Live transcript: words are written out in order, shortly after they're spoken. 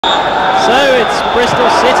So it's Bristol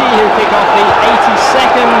City who kick off the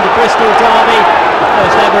 82nd Bristol derby.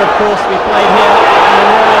 First ever, of course, we played here in the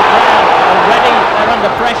Royal Ground. Already they're under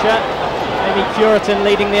pressure. Amy Curitan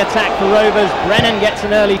leading the attack for Rovers. Brennan gets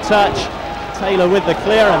an early touch. Taylor with the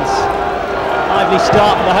clearance. Lively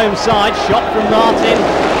start for the home side. Shot from Martin.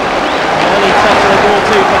 Early touch of the ball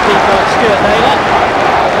too for keeper Stuart Naylor.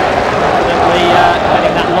 Definitely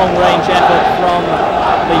getting that long-range effort from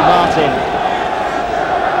Lee Martin.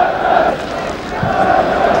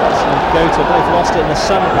 Goater both lost it in the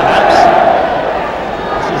sun perhaps.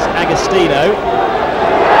 This is Agostino.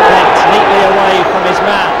 Bent neatly away from his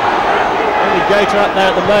man. Only Goater up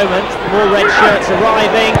there at the moment. More red shirts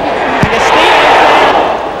arriving. Agostino's there.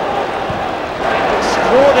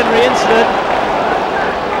 Extraordinary incident.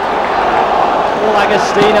 Paul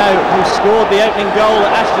Agostino, who scored the opening goal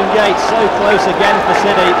at Ashton Gate, so close again for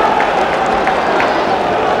City.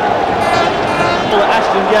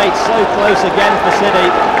 Ashton Gate, so close again for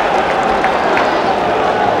City.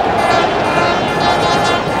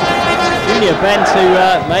 Bent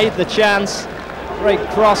who made the chance. Great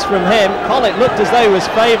cross from him. Collett looked as though he was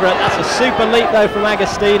favourite. That's a super leap though from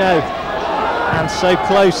Agostino, and so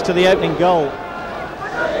close to the opening goal.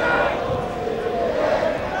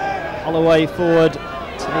 Holloway forward.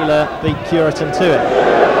 Taylor beat Curitan to it.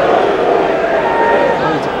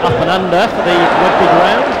 Up and under for the rugby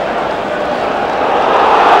ground.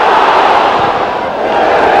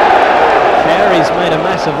 Carey's made a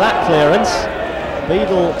mess of that clearance.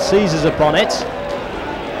 Beadle seizes upon it,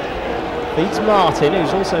 beats Martin,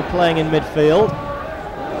 who's also playing in midfield.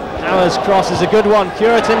 Powers' cross is a good one.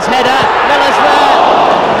 Curitan's header. Miller's there.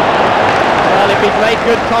 Well, if he'd made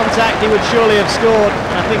good contact, he would surely have scored.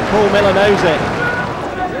 I think Paul Miller knows it.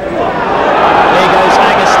 Here goes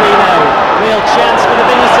Agostino. Real chance for the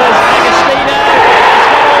visitors. Agostino has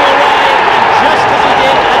gone all the way, and just as he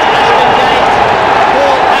did at Ashton Gate,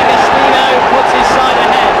 Paul Agostino puts his side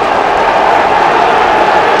ahead.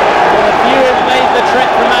 You have made the trip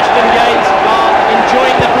from Ashton Gate are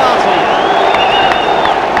enjoying the party.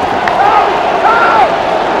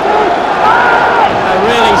 A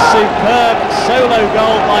really superb solo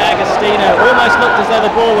goal by Agostino. Almost looked as though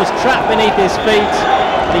the ball was trapped beneath his feet,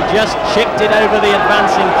 but he just chipped it over the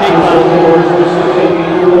advancing keeper.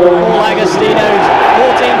 Paul Agostino's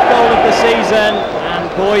 14th goal of the season, and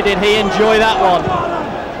boy did he enjoy that one.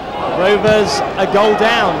 Rovers a goal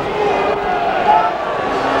down.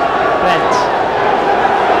 Bent,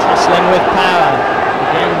 tussling with power.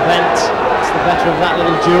 Again Bent gets the better of that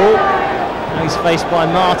little duel. Now he's faced by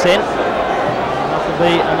Martin. That will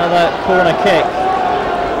be another corner kick.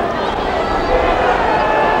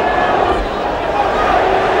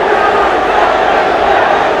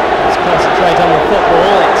 Let's concentrate on the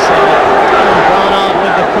football. It's Alan Barnard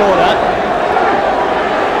with the corner.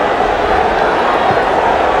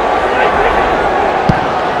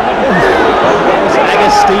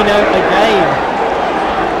 Agostino again.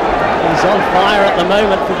 He's on fire at the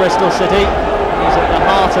moment for Bristol City. He's at the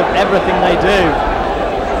heart of everything they do.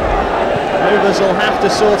 Rovers will have to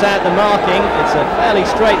sort out the marking. It's a fairly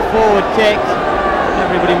straightforward kick.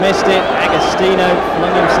 Everybody missed it. Agostino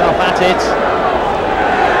flung himself at it.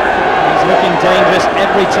 He's looking dangerous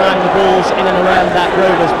every time the ball's in and around that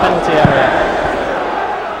Rovers penalty area.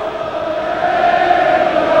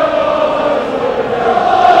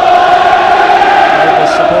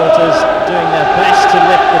 Doing their best to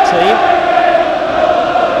lift the team.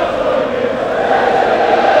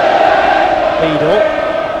 Beadle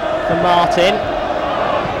for Martin.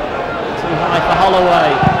 Too high for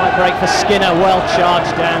Holloway. Might break for Skinner. Well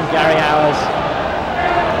charged down Gary Howers.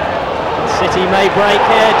 City may break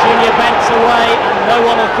here. Junior Bent's away and no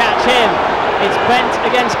one will catch him. It's Bent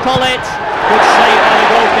against Collett. Good save by the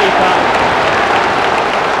goalkeeper.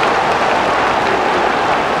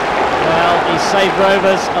 He's saved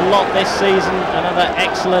Rovers a lot this season. Another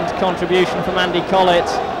excellent contribution from Andy Collett.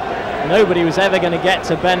 Nobody was ever going to get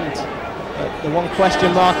to Bent. But the one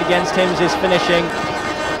question mark against him is his finishing.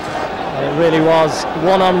 And it really was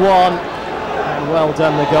one-on-one. And well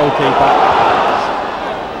done, the goalkeeper.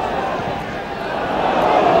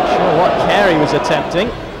 Not sure what Carey was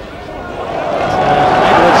attempting.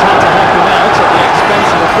 Edwards had to help him out at the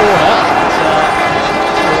expense of the corner.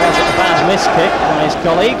 It was a bad miss kick by his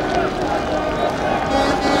colleague.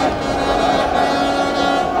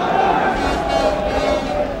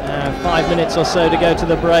 5 minutes or so to go to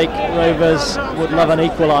the break. Rovers would love an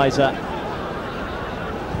equaliser.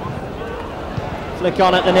 Flick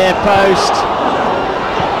on at the near post.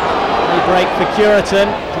 They break for Curitan.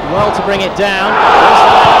 Did well to bring it down.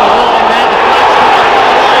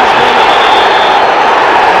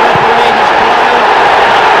 The referee has blown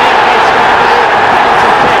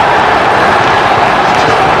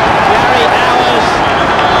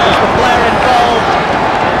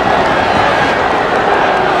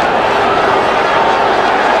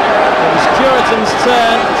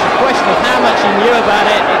much he knew about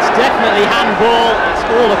it. It's definitely handball. It's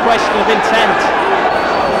all a question of intent.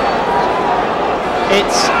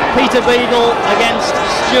 It's Peter Beadle against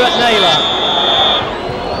Stuart Naylor.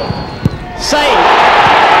 Save!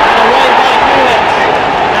 And away by Hewlett.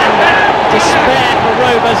 And despair for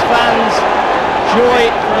Rovers fans.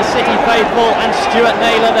 Joy for the City faithful, and Stuart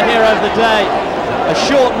Naylor, the hero of the day. A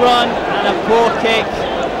short run and a poor kick.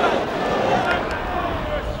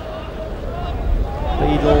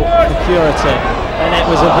 Beadle for Puritan. Then it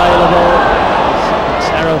was available.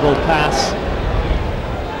 Terrible pass.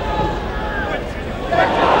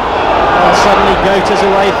 And suddenly Goater's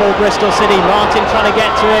away for Bristol City. Martin trying to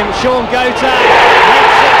get to him. Shaun Goater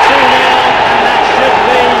makes it 2-0, and that should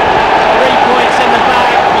be 3 points in the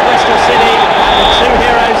bag for Bristol City. The two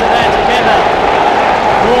heroes are there together.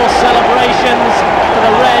 More celebrations for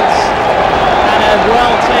the Reds, and a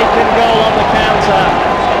well-taken goal on the counter.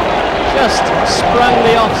 Just sprung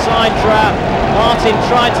the offside trap. Martin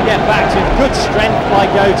tried to get back to good strength by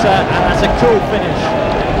Goater, and that's a cool finish.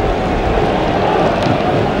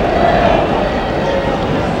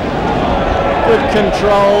 Good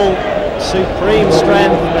control, supreme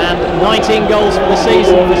strength, and 19 goals for the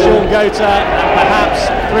season for Shaun Goater, and perhaps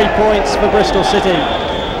 3 points for Bristol City.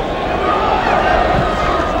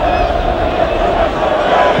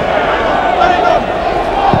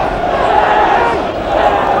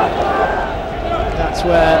 That's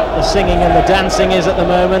where the singing and the dancing is at the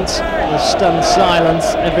moment. There's stunned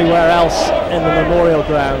silence everywhere else in the Memorial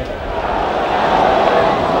Ground.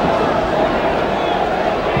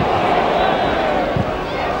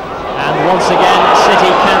 Once again, City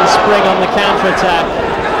can spring on the counter-attack.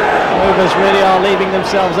 Rovers really are leaving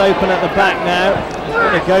themselves open at the back now.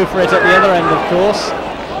 Going to go for it at the other end, of course.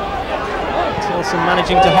 Tilson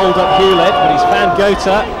managing to hold up Hewlett, but he's found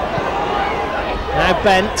Goater. Now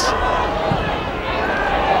Bent.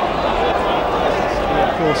 City,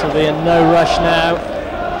 of course, will be in no rush now.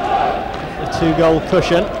 The 2-goal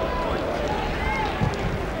cushion.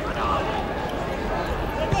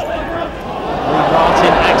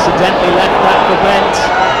 Accidentally left that for Bent.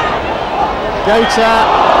 Goater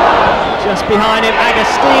just behind him.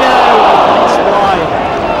 Agostino, it's wide.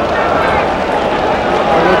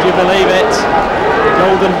 Or would you believe it? The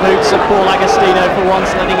golden boots of Paul Agostino for once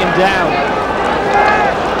letting him down.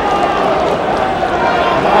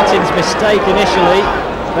 Martin's mistake initially.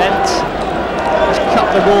 Bent just cut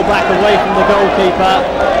the ball back away from the goalkeeper.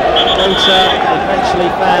 Goater eventually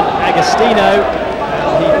found Agostino,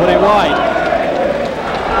 and he put it wide.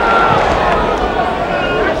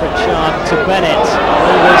 To Bennett.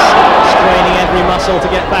 Rovers straining every muscle to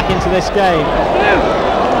get back into this game.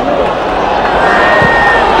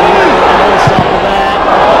 Alsop there.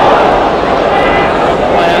 One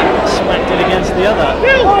player smacked it against the other.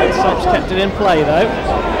 Alsop's kept it in play though.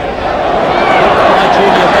 By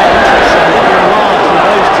Julian Bennett, so a little large with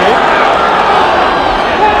those two.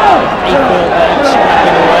 Equal then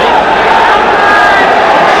scrapping away.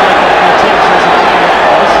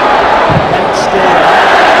 Bennett still there.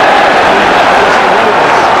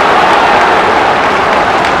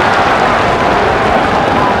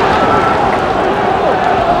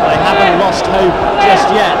 Hope just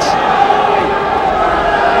yet.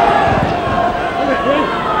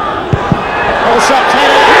 Alsop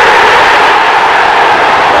header.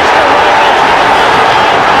 Bristol Rovers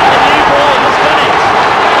and the new boy has done it.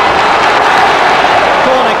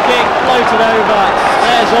 Corner kick floated over.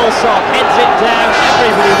 There's Alsop, heads it down.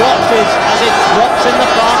 Everybody watches as it drops in the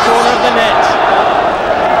far corner of the net.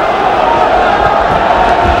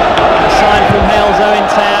 A sign from Hales Owen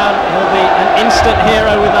Town. He'll be an instant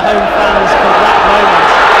hero with the home fans for that moment.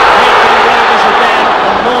 Here come the Rovers again.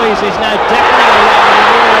 The noise is now deafening around the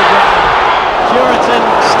Memorial Ground. Puritan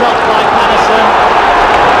stopped by Patterson.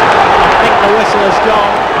 I think the whistle has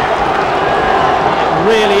gone. It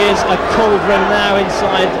really is a cauldron now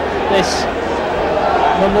inside this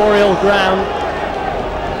Memorial Ground,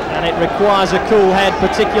 and it requires a cool head,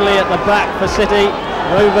 particularly at the back for City.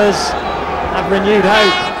 Rovers have renewed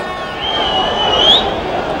hope.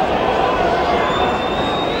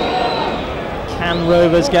 Can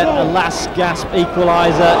Rovers get a last gasp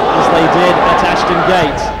equaliser as they did at Ashton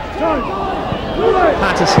Gate?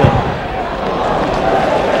 Patterson.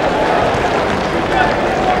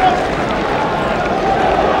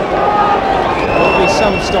 There'll be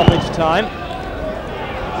some stoppage time.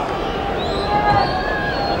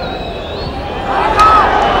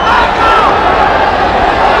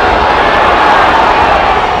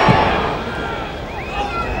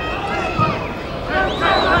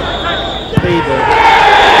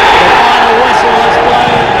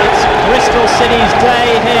 City's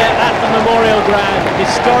day here at the Memorial Ground.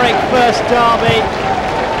 Historic first derby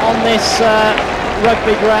on this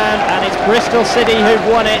rugby ground, and it's Bristol City who've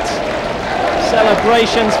won it.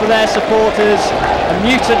 Celebrations for their supporters, a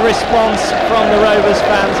muted response from the Rovers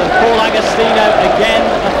fans, and Paul Agostino again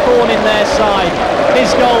a thorn in their side.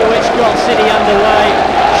 His goal, which got City underway.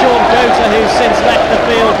 Shaun Goater, who's since left the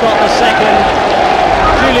field, got the second.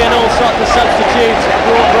 Julian Alsop, the substitute,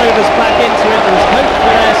 brought Rovers back into it. There was hope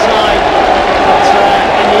for their side, but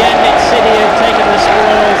in the end it's City who've taken the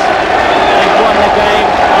spoils. They've won the game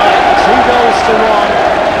by 2-1,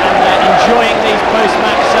 and they're enjoying these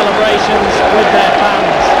post-match celebrations with their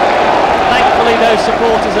fans. Thankfully those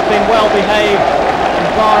supporters have been well behaved, and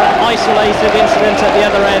bar an isolated incident at the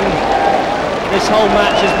other end, this whole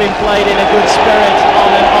match has been played in a good spirit on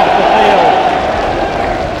and off the field.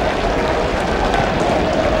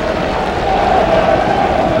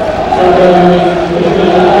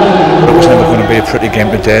 It was never going to be a pretty game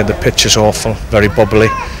today. The pitch is awful, very bubbly.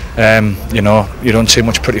 You know, you don't see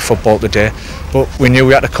much pretty football today, but we knew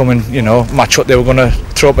we had to come and, you know, match what they were going to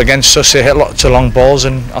throw up against us. They hit lots of long balls,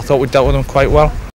 and I thought we dealt with them quite well.